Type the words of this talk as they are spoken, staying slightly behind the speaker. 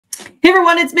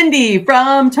everyone, it's Mindy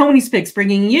from Tony's Picks,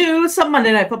 bringing you some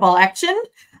Monday Night Football action.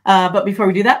 But before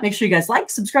we do that, make sure you guys like,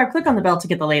 subscribe, click on the bell to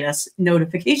get the latest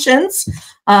notifications.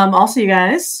 Also, you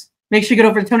guys, make sure you get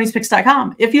over to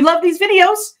tonyspicks.com. If you love these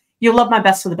videos, you'll love my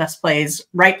best of the best plays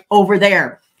right over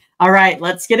there. All right,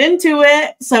 let's get into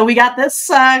it. So we got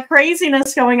this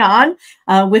craziness going on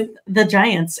with the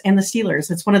Giants and the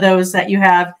Steelers. It's one of those that you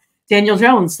have Daniel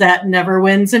Jones that never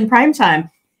wins in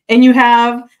primetime. And you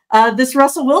have this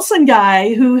Russell Wilson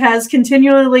guy who has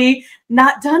continually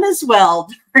not done as well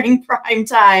during prime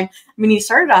time. I mean, he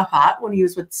started off hot when he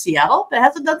was with Seattle, but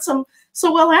hasn't done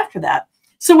so well after that.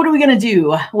 So what are we going to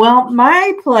do? Well,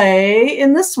 my play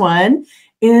in this one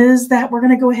is that we're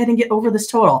going to go ahead and get over this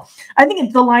total. I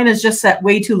think the line is just set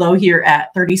way too low here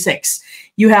at 36.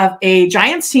 You have a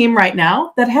Giants team right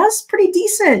now that has pretty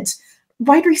decent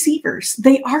wide receivers.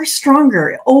 They are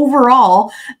stronger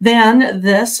overall than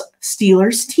this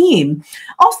Steelers team.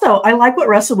 Also, I like what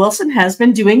Russell Wilson has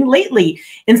been doing lately.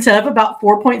 Instead of about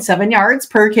 4.7 yards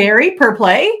per carry per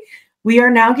play, we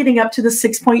are now getting up to the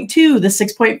 6.2, the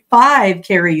 6.5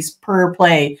 carries per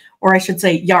play, or I should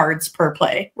say yards per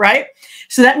play, right?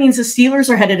 So that means the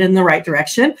Steelers are headed in the right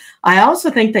direction. I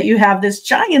also think that you have this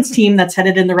Giants team that's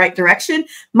headed in the right direction.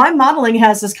 My modeling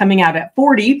has this coming out at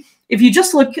 40. If you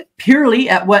just look purely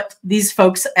at what these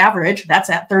folks average, that's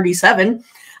at 37.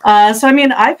 So, I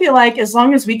mean, I feel like as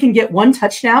long as we can get one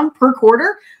touchdown per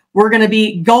quarter, we're going to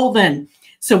be golden.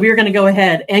 So we're going to go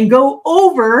ahead and go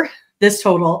over this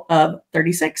total of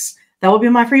 36. That will be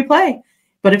my free play.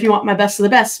 But if you want my best of the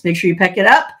best, make sure you pick it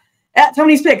up at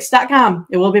tonyspicks.com.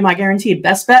 It will be my guaranteed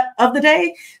best bet of the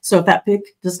day. So if that pick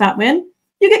does not win,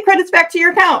 you get credits back to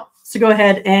your account. So go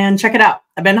ahead and check it out.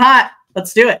 I've been hot.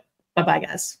 Let's do it. Bye-bye,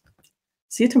 guys.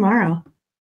 See you tomorrow.